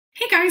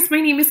Hey guys, my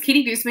name is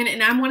Katie Guzman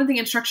and I'm one of the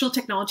Instructional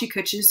Technology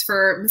Coaches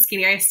for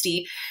Mesquite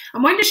ISD. I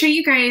wanted to show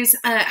you guys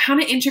how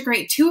to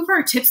integrate two of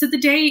our tips of the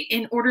day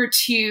in order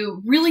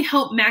to really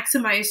help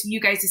maximize you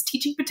guys'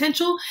 teaching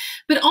potential,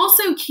 but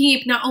also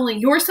keep not only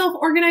yourself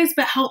organized,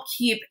 but help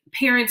keep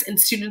parents and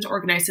students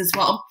organized as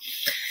well.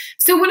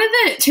 So one of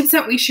the tips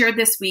that we shared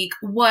this week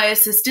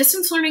was this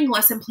distance learning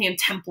lesson plan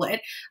template.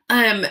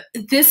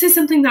 This is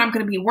something that I'm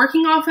going to be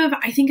working off of.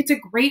 I think it's a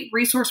great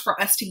resource for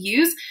us to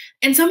use.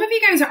 And some of you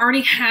guys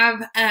already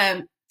have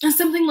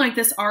something like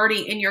this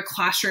already in your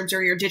classrooms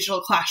or your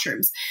digital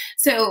classrooms.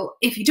 So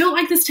if you don't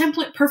like this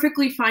template,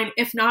 perfectly fine.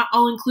 If not,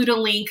 I'll include a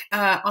link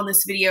on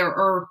this video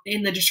or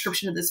in the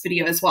description of this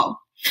video as well.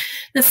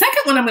 The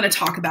second one I'm going to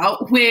talk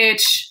about,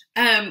 which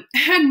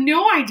had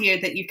no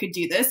idea that you could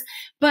do this,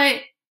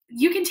 but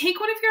you can take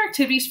one of your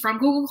activities from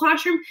Google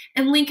Classroom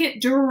and link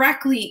it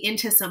directly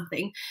into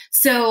something.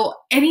 So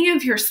any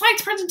of your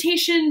slides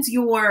presentations,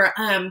 your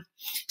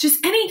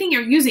just anything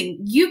you're using,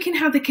 you can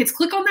have the kids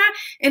click on that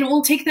and it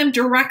will take them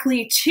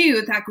directly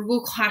to that Google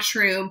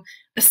Classroom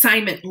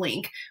assignment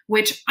link,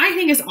 which I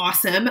think is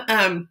awesome.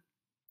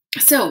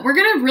 So we're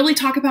going to really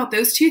talk about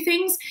those two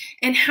things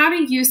and how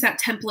to use that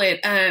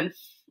template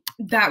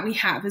that we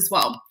have as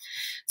well.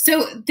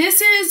 So this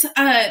is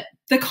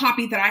the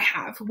copy that I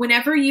have.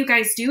 Whenever you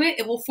guys do it,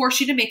 it will force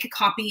you to make a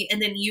copy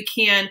and then you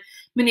can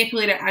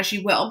manipulate it as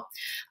you will.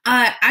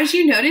 As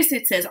you notice,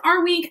 it says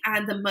our week,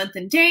 add the month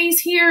and days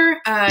here,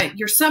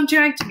 your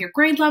subject and your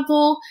grade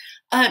level,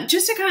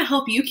 just to kind of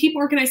help you keep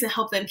organized and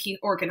help them keep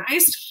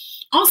organized.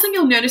 Also,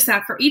 you'll notice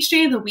that for each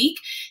day of the week,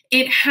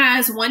 it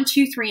has 1,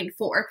 2, 3, and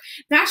 4.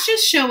 That's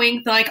just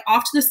showing like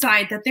off to the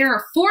side that there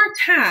are 4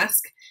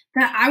 tasks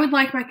that I would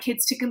like my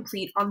kids to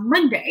complete on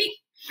Monday.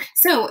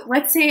 So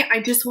let's say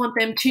I just want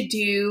them to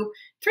do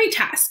 3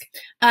 tasks.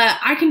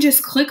 I can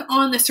just click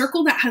on the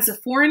circle that has a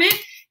 4 in it,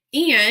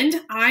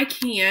 and I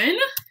can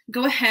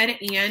go ahead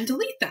and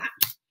delete that.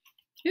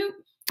 Ooh,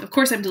 of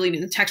course, I'm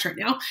deleting the text right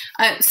now.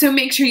 So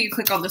make sure you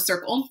click on the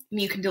circle and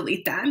you can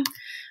delete that.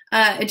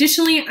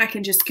 Additionally, I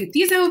can just scoot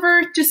these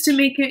over just to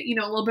make it,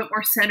 a little bit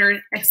more centered,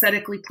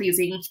 aesthetically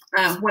pleasing,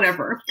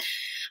 whatever.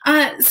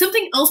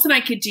 Something else that I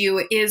could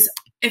do is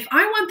if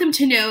I want them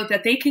to know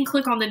that they can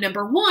click on the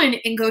number 1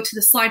 and go to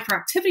the slide for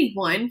activity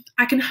 1,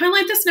 I can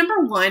highlight this number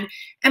 1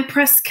 and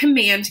press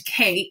Command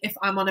K if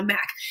I'm on a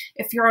Mac.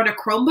 If you're on a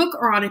Chromebook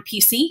or on a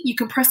PC, you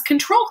can press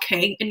Control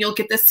K and you'll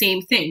get the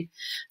same thing.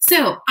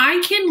 So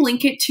I can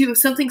link it to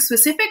something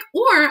specific,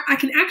 or I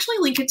can actually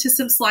link it to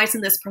some slides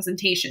in this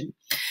presentation.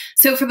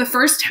 So for the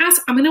first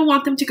task, I'm going to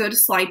want them to go to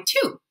slide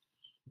 2.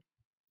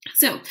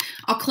 So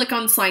I'll click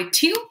on slide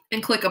 2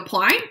 and click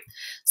apply.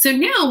 So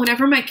now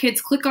whenever my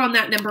kids click on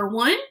that number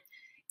 1,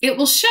 it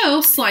will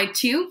show slide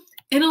 2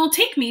 and it'll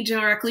take me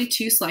directly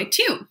to slide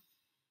 2.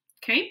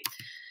 Okay.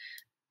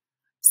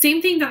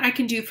 Same thing that I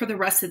can do for the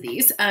rest of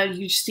these.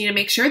 You just need to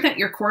make sure that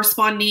your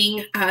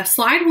corresponding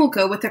slide will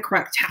go with the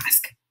correct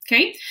task.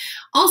 Okay.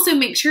 Also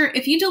make sure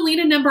if you delete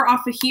a number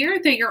off of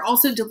here that you're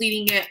also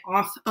deleting it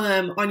off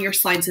on your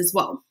slides as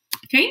well.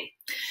 Okay.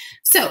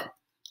 So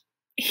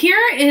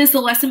here is the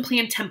lesson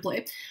plan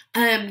template.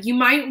 You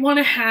might want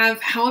to have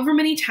however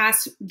many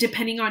tasks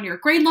depending on your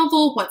grade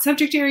level, what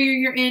subject area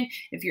you're in,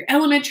 if you're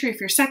elementary, if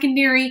you're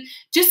secondary,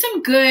 just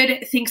some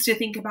good things to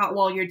think about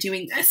while you're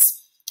doing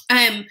this.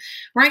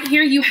 Right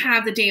here you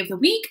have the day of the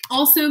week,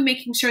 also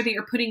making sure that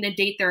you're putting the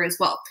date there as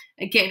well.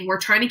 Again, we're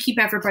trying to keep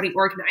everybody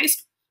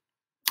organized.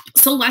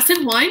 So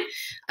lesson 1,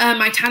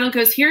 my title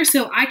goes here,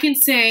 so I can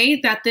say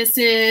that this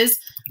is,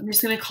 I'm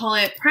just going to call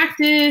it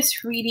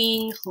practice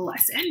reading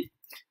lesson.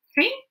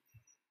 Okay,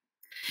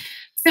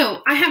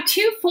 so I have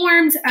 2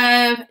 forms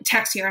of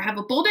text here. I have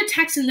a bolded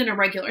text and then a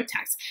regular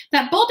text.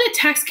 That bolded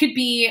text could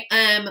be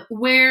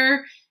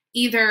where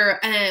either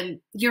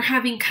you're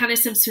having kind of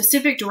some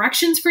specific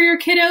directions for your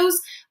kiddos.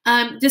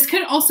 This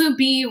could also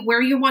be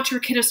where you want your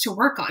kiddos to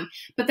work on,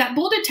 but that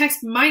bolded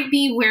text might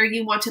be where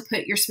you want to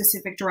put your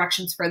specific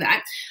directions for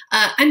that.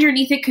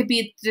 Underneath it could be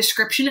a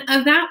description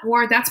of that,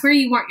 or that's where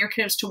you want your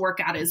kiddos to work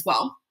at as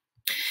well.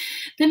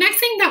 The next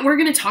thing that we're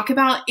going to talk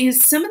about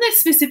is some of the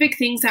specific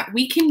things that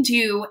we can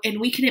do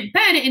and we can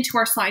embed into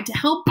our slide to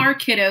help our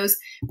kiddos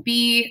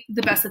be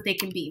the best that they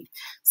can be.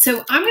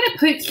 So I'm going to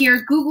put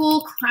here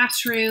Google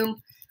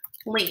Classroom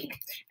link.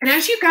 And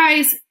as you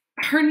guys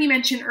heard me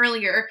mention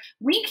earlier,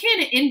 we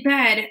can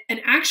embed an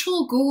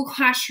actual Google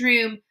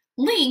Classroom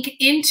link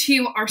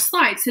into our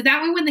slide. So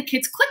that way when the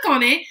kids click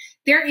on it,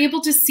 they're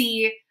able to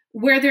see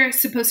where they're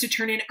supposed to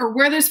turn in or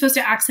where they're supposed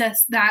to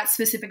access that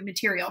specific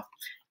material.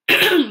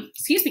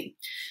 Excuse me.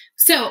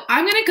 So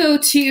I'm going to go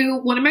to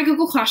one of my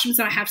Google Classrooms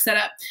that I have set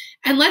up.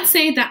 And let's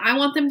say that I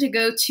want them to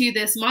go to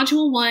this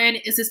module 1,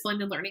 is this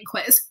blended learning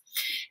quiz.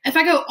 If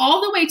I go all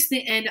the way to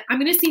the end, I'm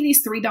going to see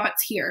these 3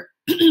 dots here.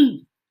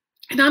 And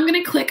I'm going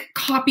to click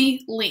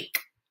copy link.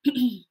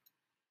 And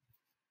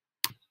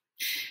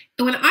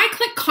when I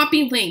click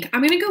copy link,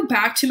 I'm going to go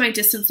back to my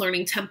distance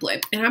learning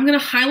template and I'm going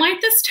to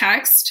highlight this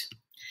text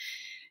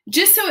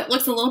just so it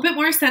looks a little bit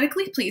more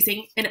aesthetically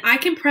pleasing. And I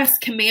can press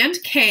Command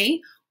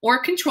K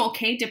or Control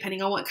K,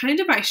 depending on what kind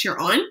of device you're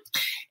on,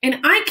 and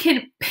I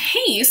can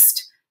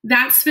paste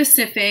that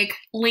specific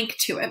link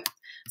to it.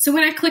 So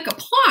when I click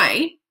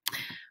apply,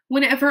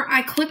 whenever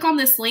I click on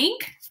this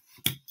link,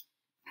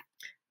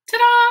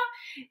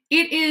 ta-da!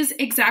 It is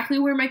exactly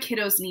where my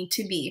kiddos need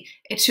to be.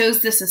 It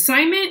shows this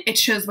assignment, it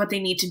shows what they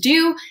need to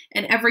do,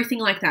 and everything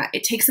like that.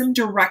 It takes them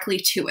directly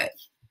to it.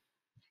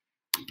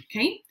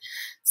 Okay,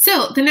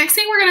 so the next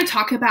thing we're going to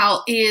talk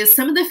about is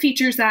some of the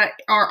features that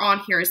are on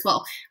here as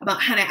well,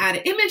 about how to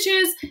add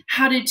images,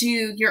 how to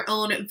do your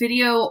own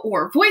video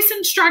or voice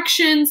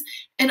instructions,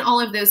 and all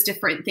of those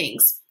different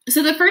things.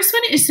 So the first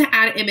one is to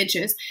add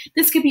images.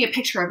 This could be a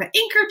picture of an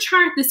anchor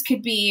chart. This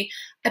could be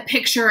a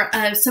picture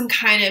of some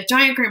kind of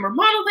diagram or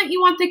model that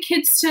you want the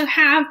kids to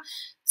have.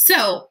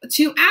 So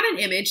to add an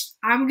image,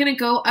 I'm going to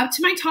go up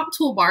to my top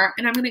toolbar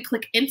and I'm going to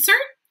click Insert,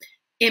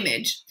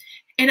 Image.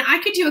 And I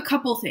could do a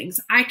couple things.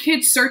 I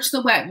could search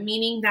the web,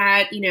 meaning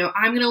that,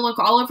 I'm going to look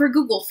all over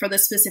Google for the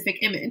specific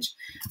image.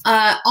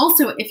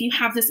 Also, if you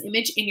have this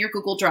image in your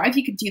Google Drive,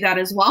 you could do that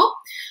as well.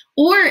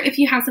 Or if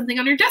you have something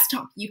on your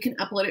desktop, you can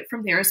upload it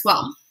from there as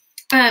well.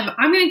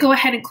 I'm going to go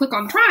ahead and click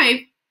on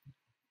Drive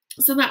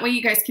so that way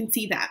you guys can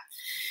see that.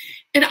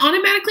 It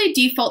automatically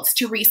defaults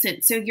to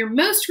recent. So your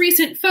most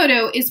recent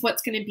photo is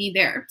what's going to be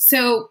there.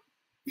 So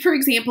for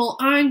example,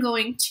 I'm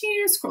going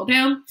to scroll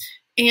down.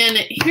 And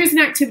here's an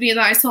activity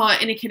that I saw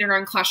in a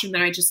kindergarten classroom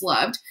that I just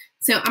loved.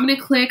 So I'm going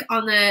to click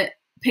on the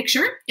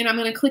picture and I'm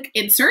going to click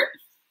Insert.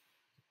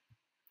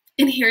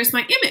 And here's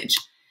my image.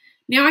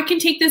 Now I can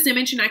take this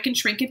image and I can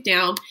shrink it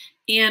down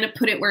and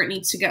put it where it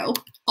needs to go.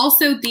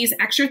 Also, these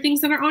extra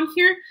things that are on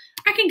here,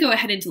 I can go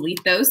ahead and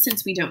delete those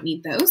since we don't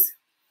need those.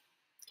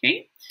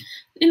 Okay,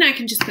 and I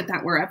can just put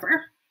that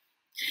wherever.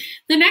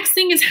 The next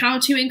thing is how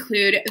to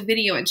include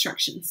video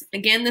instructions.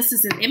 Again, this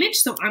is an image,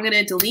 so I'm going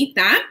to delete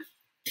that.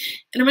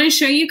 And I'm going to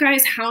show you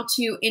guys how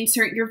to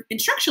insert your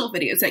instructional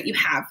videos that you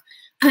have.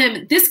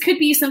 This could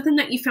be something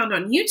that you found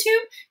on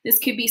YouTube. This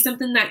could be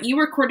something that you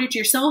recorded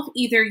yourself,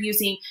 either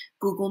using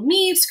Google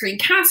Meet,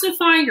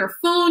 Screencastify, your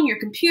phone, your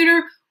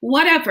computer,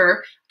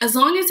 whatever, as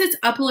long as it's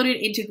uploaded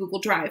into Google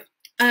Drive.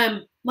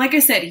 Like I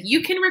said,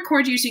 you can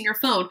record using your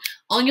phone.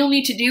 All you'll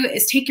need to do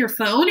is take your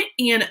phone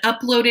and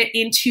upload it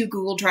into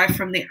Google Drive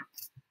from there.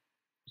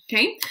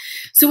 Okay,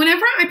 so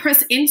whenever I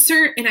press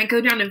Insert and I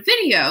go down to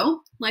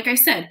video, like I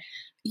said,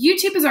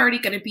 YouTube is already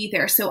going to be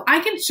there, so I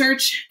can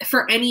search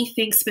for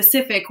anything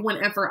specific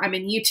whenever I'm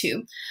in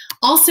YouTube.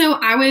 Also,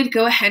 I would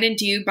go ahead and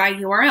do by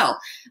URL.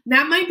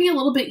 That might be a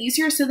little bit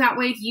easier, so that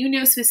way you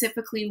know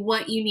specifically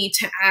what you need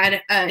to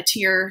add to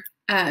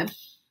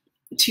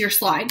your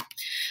slide.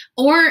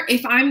 Or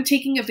if I'm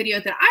taking a video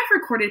that I've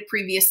recorded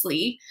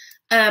previously,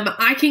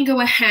 I can go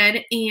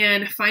ahead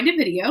and find a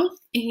video,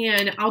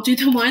 and I'll do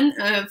the one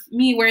of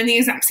me wearing the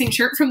exact same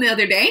shirt from the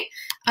other day,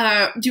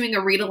 doing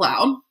a read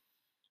aloud.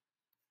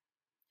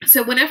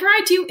 So whenever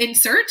I do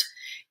insert,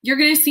 you're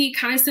going to see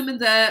kind of some of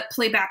the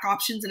playback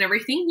options and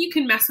everything. You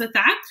can mess with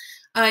that.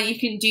 You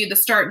can do the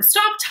start and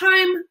stop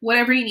time,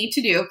 whatever you need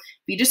to do. If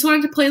you just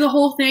wanted to play the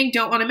whole thing,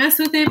 don't want to mess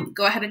with it,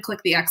 go ahead and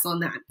click the X on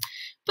that.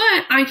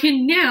 But I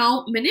can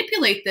now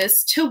manipulate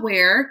this to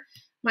where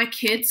my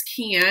kids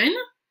can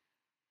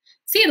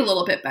see it a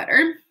little bit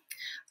better.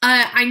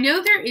 I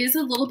know there is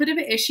a little bit of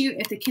an issue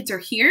if the kids are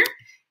here.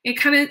 It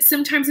kind of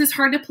sometimes is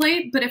hard to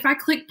play, but if I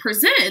click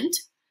present,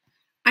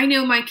 I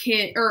know my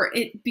kid, or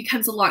it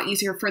becomes a lot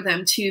easier for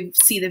them to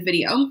see the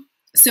video.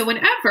 So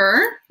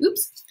whenever,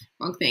 oops,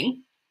 wrong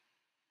thing.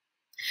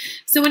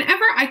 So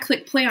whenever I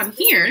click play on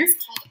here,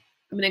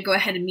 I'm going to go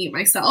ahead and mute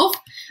myself.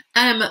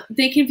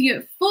 They can view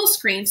it full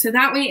screen. So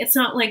that way it's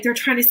not like they're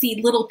trying to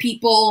see little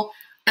people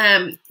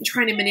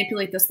trying to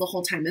manipulate this the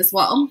whole time as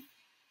well.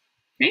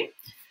 Okay.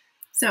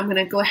 So I'm going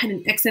to go ahead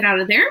and exit out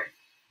of there.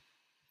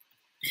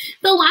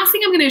 The last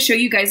thing I'm going to show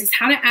you guys is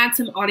how to add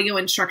some audio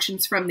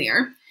instructions from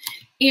there.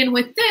 And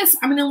with this,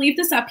 I'm going to leave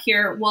this up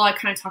here while I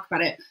kind of talk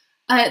about it.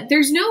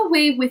 There's no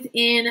way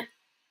within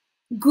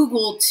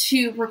Google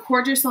to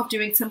record yourself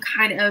doing some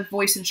kind of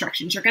voice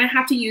instructions. You're going to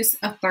have to use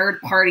a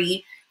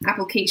third-party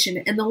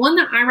application. And the one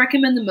that I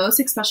recommend the most,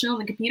 especially on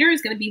the computer,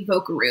 is going to be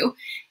Vocaroo.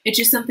 It's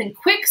just something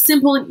quick,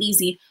 simple, and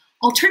easy.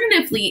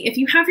 Alternatively, if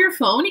you have your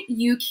phone,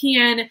 you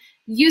can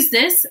use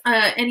this,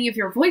 any of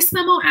your voice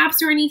memo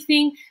apps or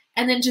anything,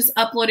 and then just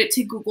upload it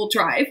to Google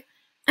Drive.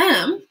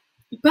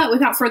 But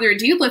without further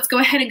ado, let's go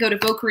ahead and go to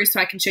Vocaroo so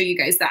I can show you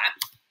guys that.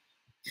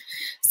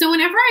 So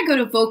whenever I go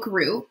to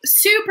Vocaroo,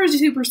 super,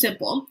 super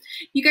simple.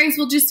 You guys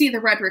will just see the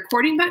red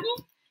recording button.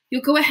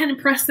 You'll go ahead and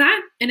press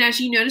that. And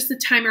as you notice, the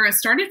timer has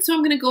started. So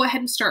I'm going to go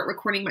ahead and start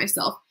recording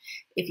myself.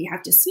 If you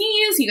have to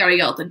sneeze, you got to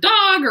yell at the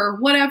dog or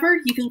whatever,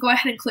 you can go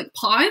ahead and click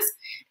pause.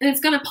 And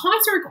it's going to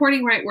pause the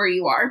recording right where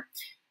you are.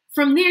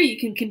 From there, you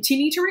can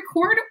continue to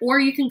record, or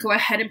you can go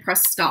ahead and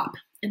press stop.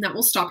 And that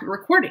will stop your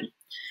recording.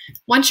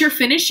 Once you're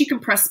finished, you can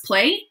press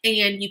play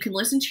and you can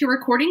listen to your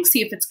recording,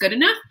 see if it's good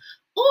enough,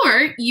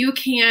 or you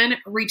can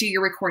redo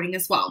your recording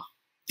as well.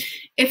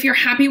 If you're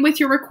happy with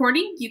your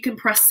recording, you can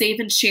press save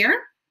and share.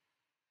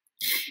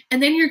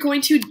 And then you're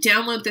going to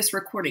download this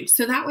recording.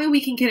 So that way we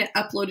can get it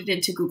uploaded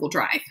into Google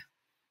Drive.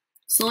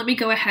 So let me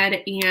go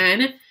ahead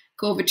and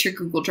go over to your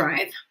Google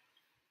Drive.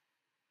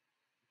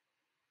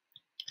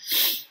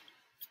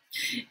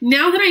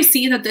 Now that I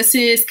see that this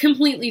is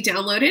completely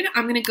downloaded,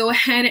 I'm going to go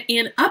ahead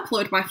and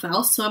upload my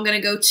file. So I'm going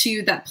to go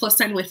to that plus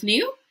sign with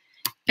new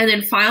and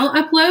then file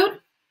upload.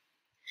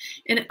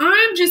 And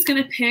I'm just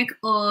going to pick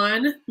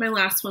on my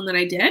last one that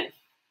I did,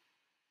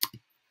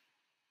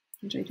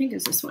 which I think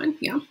is this one.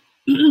 Yeah.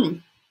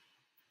 And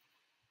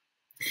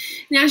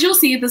as you'll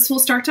see, this will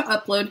start to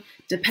upload.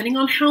 Depending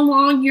on how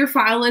long your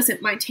file is,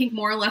 it might take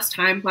more or less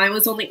time. Mine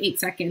was only 8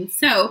 seconds.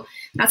 So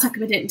that's how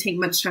come it didn't take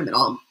much time at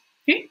all.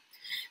 Okay.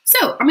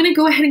 So I'm going to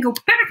go ahead and go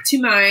back to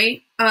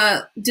my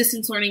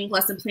distance learning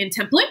lesson plan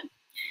template.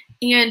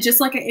 And just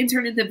like I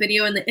inserted the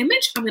video and the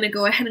image, I'm going to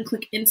go ahead and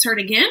click insert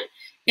again.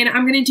 And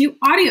I'm going to do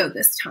audio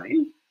this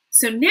time.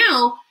 So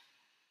now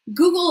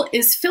Google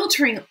is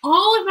filtering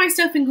all of my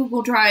stuff in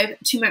Google Drive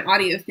to my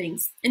audio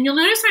things. And you'll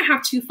notice I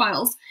have 2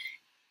 files.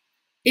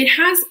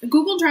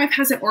 Google Drive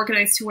has it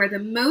organized to where the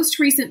most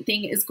recent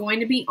thing is going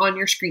to be on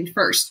your screen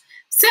first.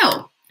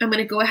 So I'm going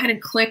to go ahead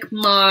and click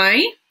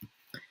my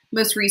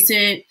most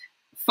recent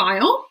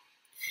file.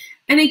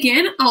 And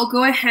again, I'll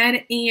go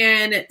ahead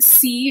and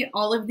see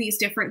all of these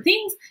different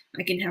things.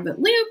 I can have it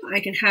loop, I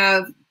can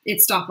have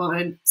it stop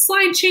on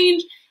slide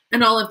change,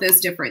 and all of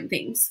those different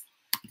things.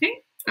 Okay,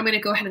 I'm going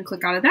to go ahead and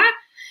click out of that.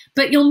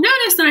 But you'll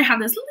notice that I have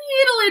this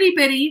little itty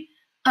bitty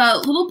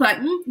little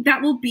button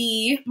that will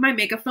be my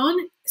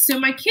megaphone, so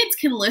my kids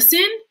can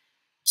listen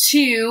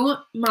to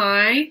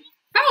my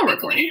file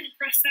recording.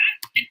 Press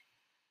that.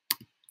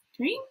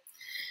 Okay.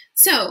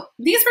 So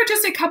these were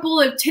just a couple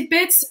of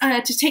tidbits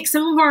to take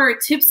some of our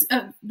tips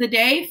of the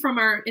day from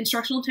our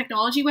Instructional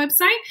Technology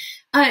website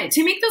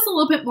to make this a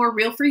little bit more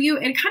real for you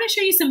and kind of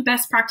show you some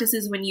best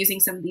practices when using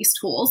some of these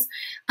tools.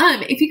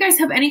 If you guys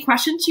have any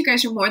questions, you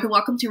guys are more than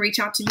welcome to reach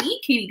out to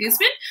me, Katie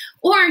Guzman,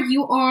 or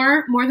you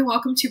are more than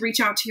welcome to reach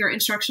out to your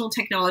Instructional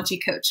Technology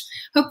coach.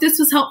 Hope this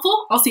was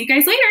helpful. I'll see you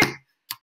guys later.